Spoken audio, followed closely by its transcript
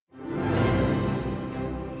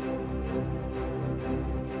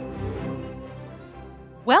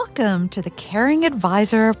Welcome to the Caring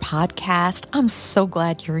Advisor podcast. I'm so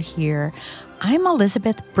glad you're here. I'm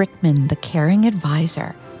Elizabeth Brickman, the Caring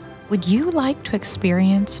Advisor. Would you like to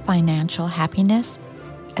experience financial happiness?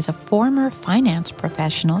 As a former finance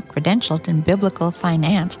professional credentialed in biblical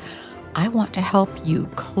finance, I want to help you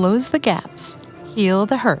close the gaps, heal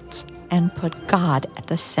the hurts, and put God at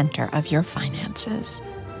the center of your finances.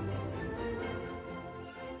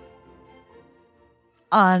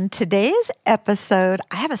 On today's episode,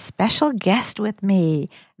 I have a special guest with me,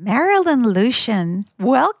 Marilyn Luschen.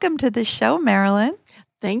 Welcome to the show, Marilyn.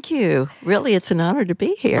 Thank you. Really, it's an honor to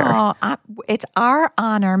be here. It's our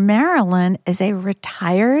honor. Marilyn is a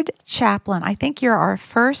retired chaplain. I think you're our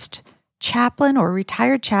first chaplain or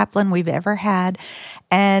retired chaplain we've ever had.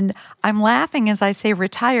 And I'm laughing as I say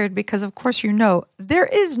retired because, of course, you know, there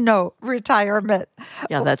is no retirement.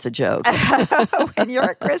 Yeah, that's a joke. When you're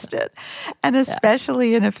a Christian, and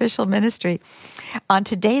especially in official ministry. On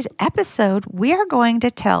today's episode, we are going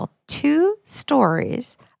to tell two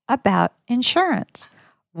stories about insurance.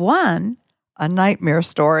 One, a nightmare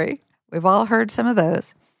story. We've all heard some of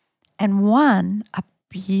those. And one, a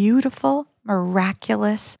beautiful,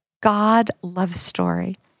 miraculous God love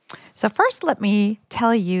story. So first, let me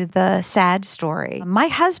tell you the sad story. My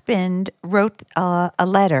husband wrote a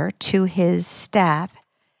letter to his staff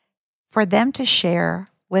for them to share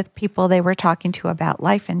with people they were talking to about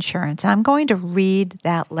life insurance. And I'm going to read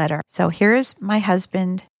that letter. So here's my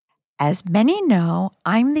husband. As many know,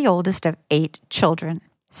 I'm the oldest of 8 children,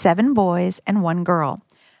 7 boys and 1 girl.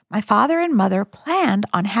 My father and mother planned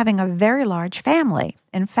on having a very large family.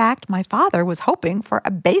 In fact, my father was hoping for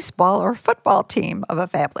a baseball or football team of a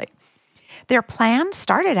family. Their plan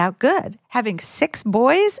started out good, having 6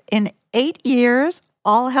 boys in 8 years,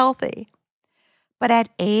 all healthy. But at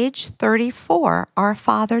age 34, our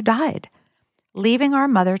father died, leaving our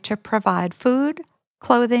mother to provide food,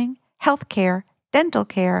 clothing, health care, dental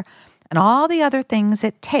care, and all the other things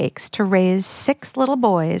it takes to raise 6 little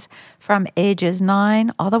boys from ages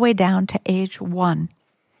 9 all the way down to age 1.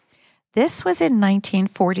 This was in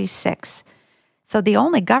 1946, so the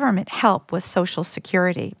only government help was Social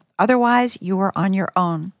Security. Otherwise, you were on your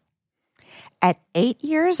own. At 8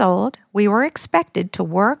 years old, we were expected to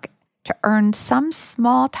work to earn some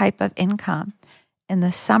small type of income. In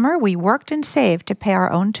the summer, we worked and saved to pay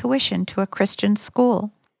our own tuition to a Christian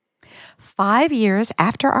school. 5 years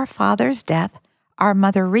after our father's death, our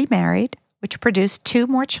mother remarried, which produced 2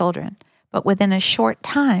 more children. But within a short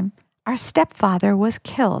time, our stepfather was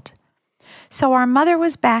killed. So our mother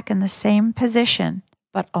was back in the same position,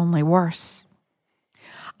 but only worse.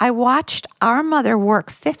 I watched our mother work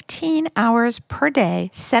 15 hours per day,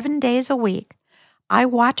 7 days a week. I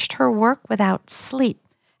watched her work without sleep,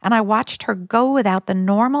 and I watched her go without the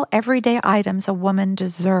normal everyday items a woman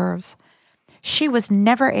deserves. She was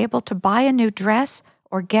never able to buy a new dress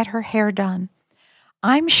or get her hair done.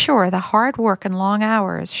 I'm sure the hard work and long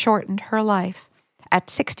hours shortened her life. At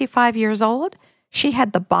 65 years old, she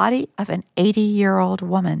had the body of an 80-year-old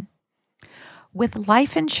woman. With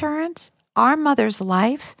life insurance, our mother's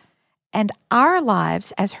life and our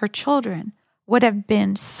lives as her children would have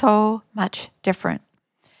been so much different.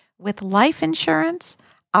 With life insurance,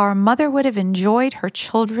 our mother would have enjoyed her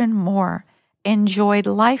children more, enjoyed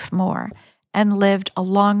life more, and lived a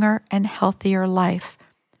longer and healthier life.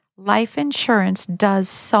 Life insurance does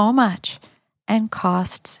so much and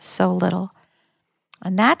costs so little.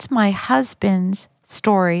 And that's my husband's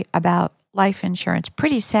story about life insurance.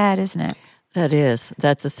 Pretty sad, isn't it? That is.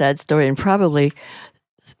 That's a sad story, and probably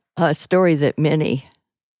a story that many,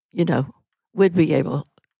 would be able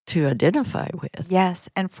to identify with. Yes,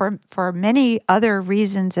 and for many other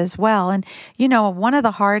reasons as well. And, one of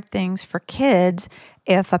the hard things for kids,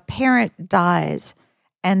 if a parent dies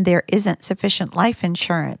and there isn't sufficient life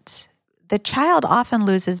insurance, the child often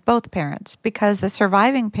loses both parents because the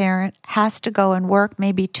surviving parent has to go and work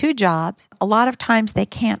maybe 2 jobs. A lot of times they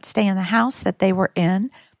can't stay in the house that they were in.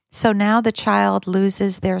 So now the child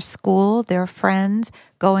loses their school, their friends,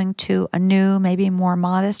 going to a new, maybe more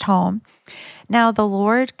modest home. Now, the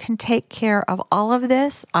Lord can take care of all of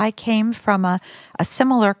this. I came from a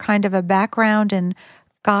similar kind of a background, and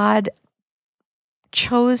God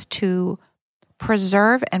chose to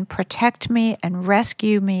preserve and protect me and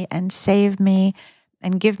rescue me and save me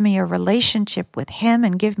and give me a relationship with Him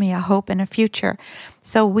and give me a hope and a future.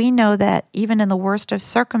 So we know that even in the worst of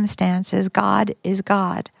circumstances, God is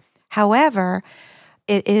God. However,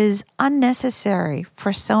 it is unnecessary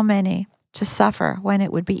for so many to suffer when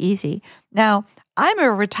it would be easy. Now, I'm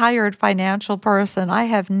a retired financial person. I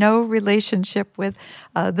have no relationship with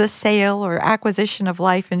the sale or acquisition of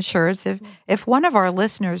life insurance. If one of our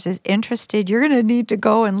listeners is interested, you're going to need to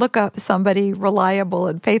go and look up somebody reliable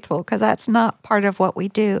and faithful, because that's not part of what we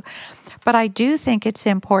do. But I do think it's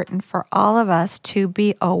important for all of us to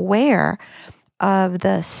be aware of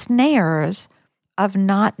the snares of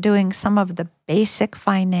not doing some of the basic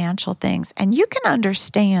financial things. And you can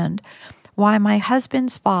understand why my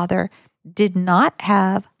husband's father did not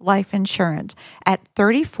have life insurance. At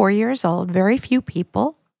 34 years old, very few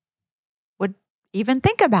people would even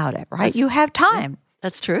think about it, right? You have time.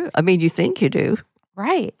 That's true. I mean, you think you do.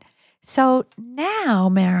 Right. So now,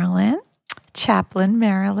 Marilyn, Chaplain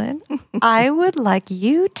Marilyn, I would like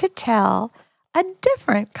you to tell a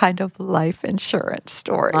different kind of life insurance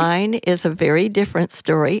story. Mine is a very different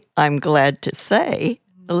story, I'm glad to say,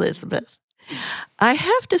 Elizabeth. I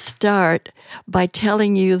have to start by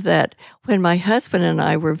telling you that when my husband and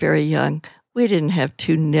I were very young, we didn't have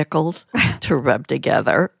 2 nickels to rub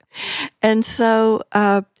together. And so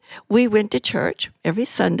we went to church every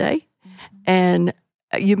Sunday. And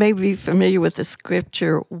you may be familiar with the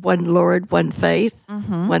scripture, one Lord, one faith,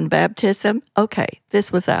 one baptism. Okay,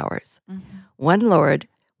 this was ours. One Lord,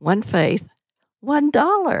 one faith, $1.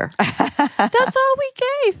 That's all we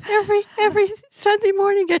gave every Sunday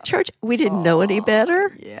morning at church. We didn't know any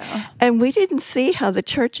better. Yeah. And we didn't see how the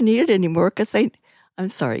church needed anymore because I'm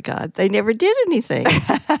sorry, God, they never did anything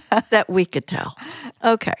that we could tell.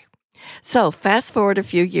 Okay. So fast forward a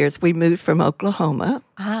few years, we moved from Oklahoma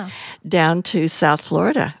down to South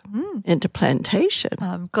Florida into Plantation.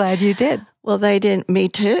 I'm glad you did. Well, me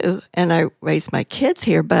too. And I raised my kids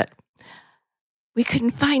here, but we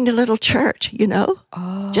couldn't find a little church,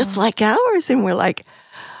 just like ours. And we're like,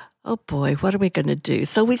 oh boy, what are we going to do?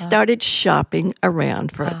 So we started shopping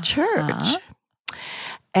around for a church.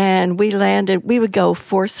 And we would go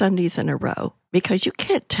 4 Sundays in a row because you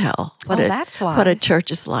can't tell what a church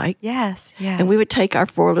is like. Yes, yes. And we would take our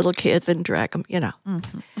 4 little kids and drag them,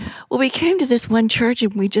 Well, we came to this one church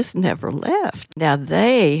and we just never left. Now,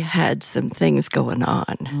 they had some things going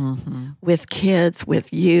on with kids,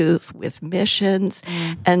 with youth, with missions.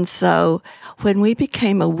 And so when we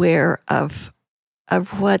became aware of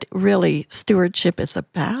what really stewardship is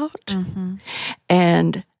about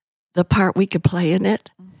and the part we could play in it,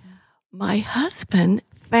 my husband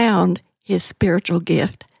found his spiritual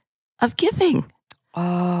gift of giving.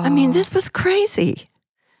 I mean, this was crazy.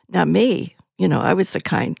 Now, me, I was the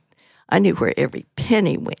kind, I knew where every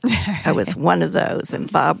penny went. I was one of those,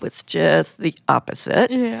 and Bob was just the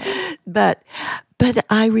opposite. Yeah. But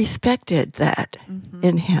I respected that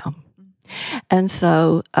in him. And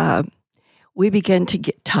so we began to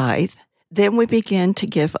get tithe. Then we began to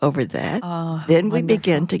give over that. Then we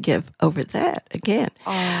began to give over that again.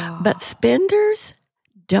 But spenders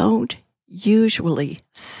don't usually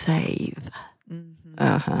save.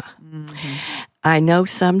 I know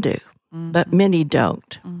some do, but many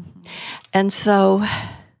don't. And so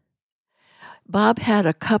Bob had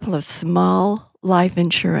a couple of small life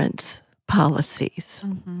insurance policies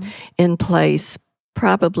in place,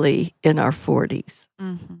 probably in our 40s.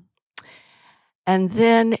 And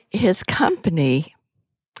then his company,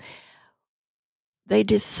 they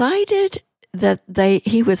decided that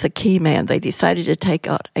he was a key man. They decided to take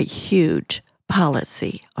out a huge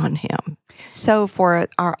policy on him. So for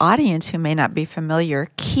our audience who may not be familiar,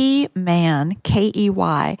 key man,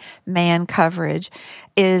 K-E-Y, man coverage,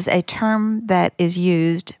 is a term that is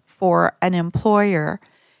used for an employer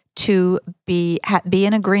to be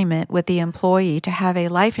in agreement with the employee to have a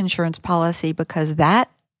life insurance policy because that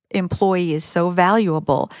employee is so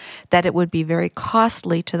valuable that it would be very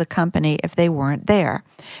costly to the company if they weren't there.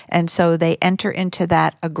 And so they enter into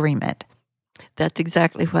that agreement. That's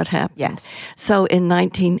exactly what happened. Yes. So in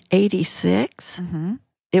 1986,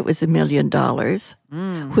 it was $1 million,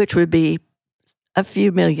 which would be a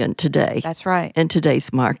few million today. That's right. In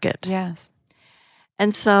today's market. Yes.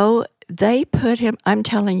 And so they put him, I'm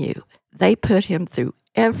telling you, they put him through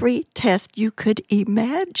every test you could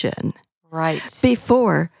imagine. Right.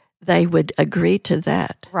 Before they would agree to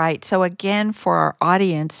that. Right. So again, for our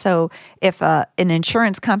audience, so if an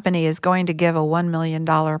insurance company is going to give a $1 million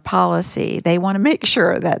policy, they want to make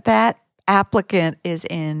sure that applicant is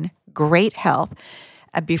in great health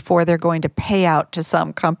before they're going to pay out to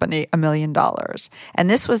some company $1 million. And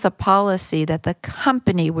this was a policy that the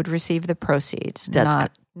company would receive the proceeds,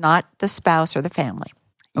 not the spouse or the family.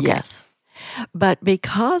 Okay. Yes. But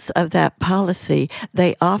because of that policy,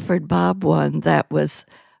 they offered Bob one that was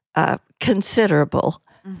considerable.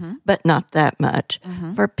 but not that much,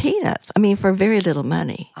 for peanuts. I mean, for very little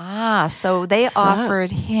money. So they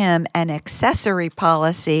offered him an accessory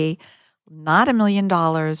policy, not $1 million,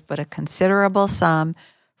 but a considerable sum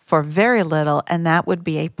for very little, and that would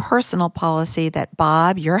be a personal policy that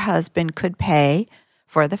Bob, your husband, could pay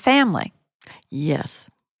for the family. Yes,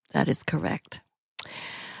 that is correct.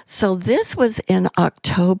 So this was in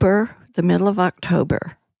October, the middle of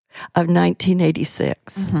October of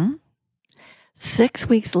 1986. 6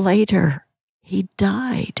 weeks later, he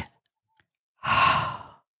died.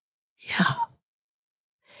 Yeah.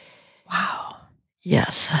 Wow.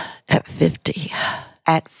 Yes, at 50.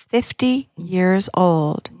 At 50 years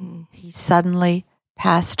old, he suddenly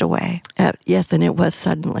passed away. Yes, and it was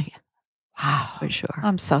suddenly. Wow. For sure.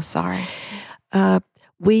 I'm so sorry.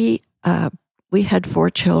 We had 4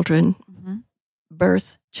 children,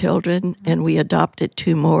 birth children, and we adopted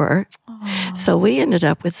 2 more. Oh. So we ended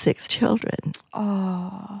up with 6 children.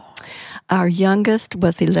 Oh. Our youngest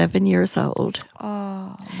was 11 years old.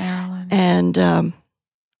 Oh, Marilyn. And,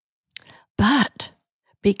 but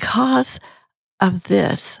because of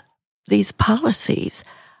these policies,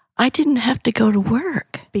 I didn't have to go to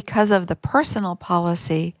work. Because of the personal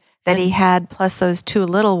policy that he had, plus those 2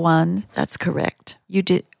 little ones. That's correct. You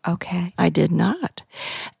did? Okay. I did not.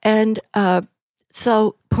 And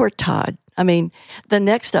so poor Todd. I mean, the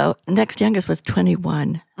next youngest was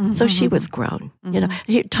 21. So she was grown. You know,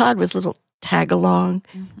 Todd was a little tag-along,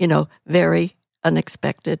 very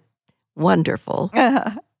unexpected, wonderful,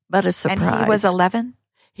 but a surprise. And he was 11?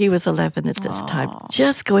 He was 11 at this time,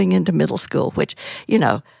 just going into middle school, which,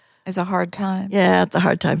 is a hard time. Yeah, it's a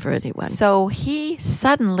hard time for anyone. So he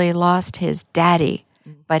suddenly lost his daddy,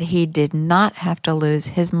 but he did not have to lose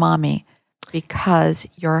his mommy because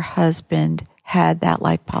your husband had that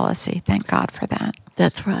life policy. Thank God for that.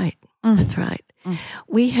 That's right. That's right.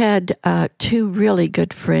 We had 2 really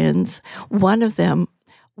good friends. One of them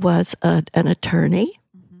was an attorney.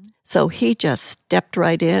 So he just stepped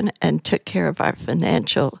right in and took care of our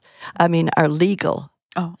our legal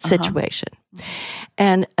situation.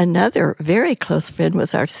 And another very close friend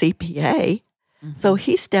was our CPA. So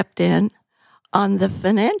he stepped in on the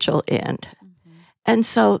financial end. And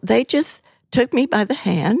so they just took me by the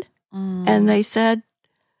hand and they said,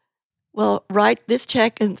 well, write this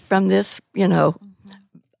check from this,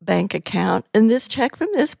 bank account and this check from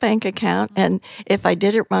this bank account. And if I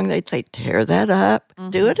did it wrong, they'd say, tear that up,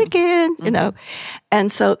 do it again,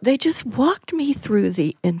 And so they just walked me through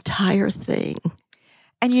the entire thing.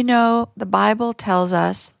 And the Bible tells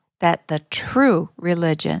us that the true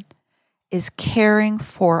religion is caring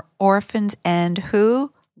for orphans and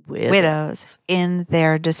who? Widows in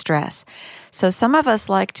their distress. So some of us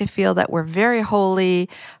like to feel that we're very holy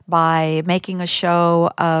by making a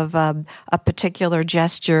show of a particular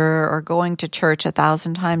gesture or going to church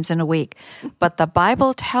 1,000 times in a week. But the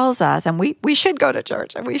Bible tells us, and we should go to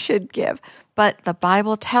church and we should give, but the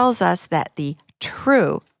Bible tells us that the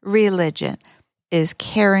true religion is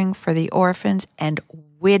caring for the orphans and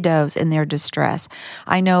widows in their distress.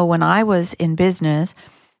 I know when I was in business,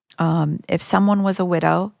 if someone was a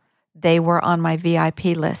widow, they were on my VIP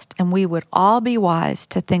list, and we would all be wise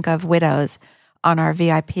to think of widows on our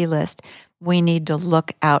VIP list. We need to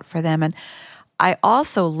look out for them. And I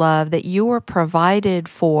also love that you were provided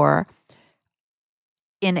for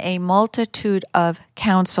in a multitude of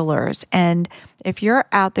counselors. And if you're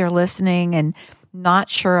out there listening and not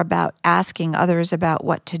sure about asking others about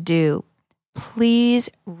what to do, please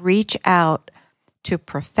reach out to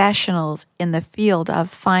professionals in the field of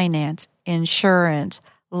finance, insurance,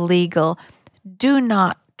 legal. Do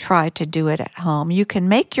not try to do it at home. You can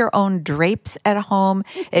make your own drapes at home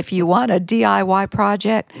if you want a DIY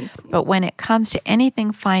project, but when it comes to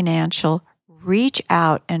anything financial, reach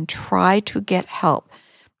out and try to get help,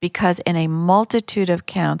 because in a multitude of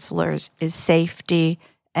counselors is safety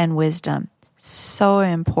and wisdom. So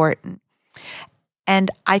important. And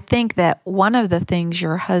I think that one of the things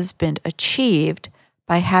your husband achieved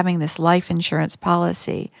by having this life insurance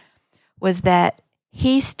policy was that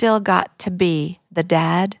he still got to be the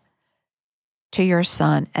dad to your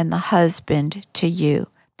son and the husband to you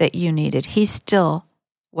that you needed. He still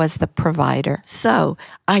was the provider. So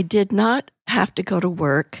I did not have to go to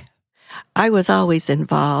work. I was always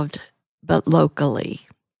involved, but locally.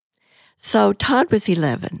 So Todd was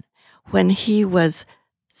 11. When he was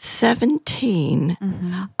 17,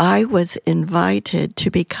 I was invited to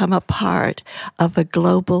become a part of a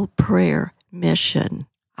global prayer mission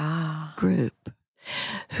group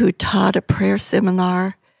who taught a prayer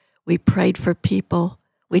seminar. We prayed for people.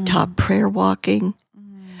 We taught prayer walking.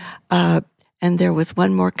 And there was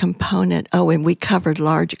one more component. And we covered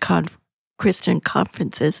large Christian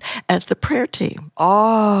conferences as the prayer team.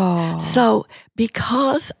 Oh. So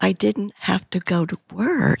because I didn't have to go to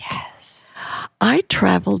work, Yes. I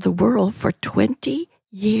traveled the world for 20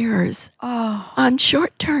 years on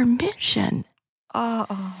short-term mission.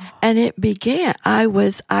 And it began,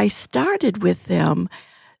 I started with them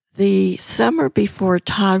the summer before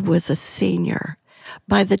Todd was a senior.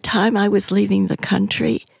 By the time I was leaving the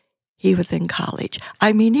country, he was in college.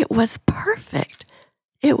 I mean, it was perfect.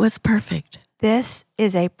 It was perfect. This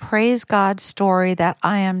is a praise God story that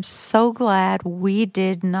I am so glad we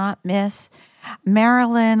did not miss.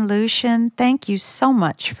 Marilyn, Luschen, thank you so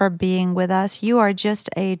much for being with us. You are just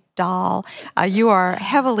a doll. You are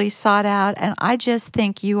heavily sought out, and I just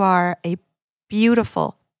think you are a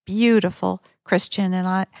beautiful, beautiful Christian,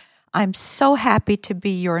 and I'm so happy to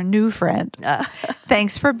be your new friend.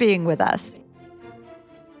 Thanks for being with us.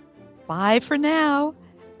 Bye for now.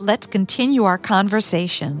 Let's continue our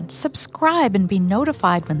conversation. Subscribe and be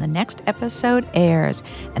notified when the next episode airs.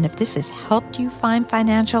 And if this has helped you find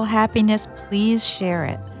financial happiness, please share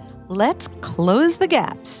it. Let's close the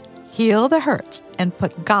gaps, heal the hurts, and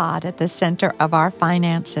put God at the center of our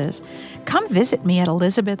finances. Come visit me at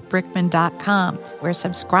elizabethbrickman.com, where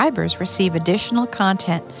subscribers receive additional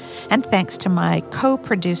content. And thanks to my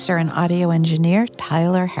co-producer and audio engineer,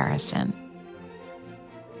 Tyler Harrison.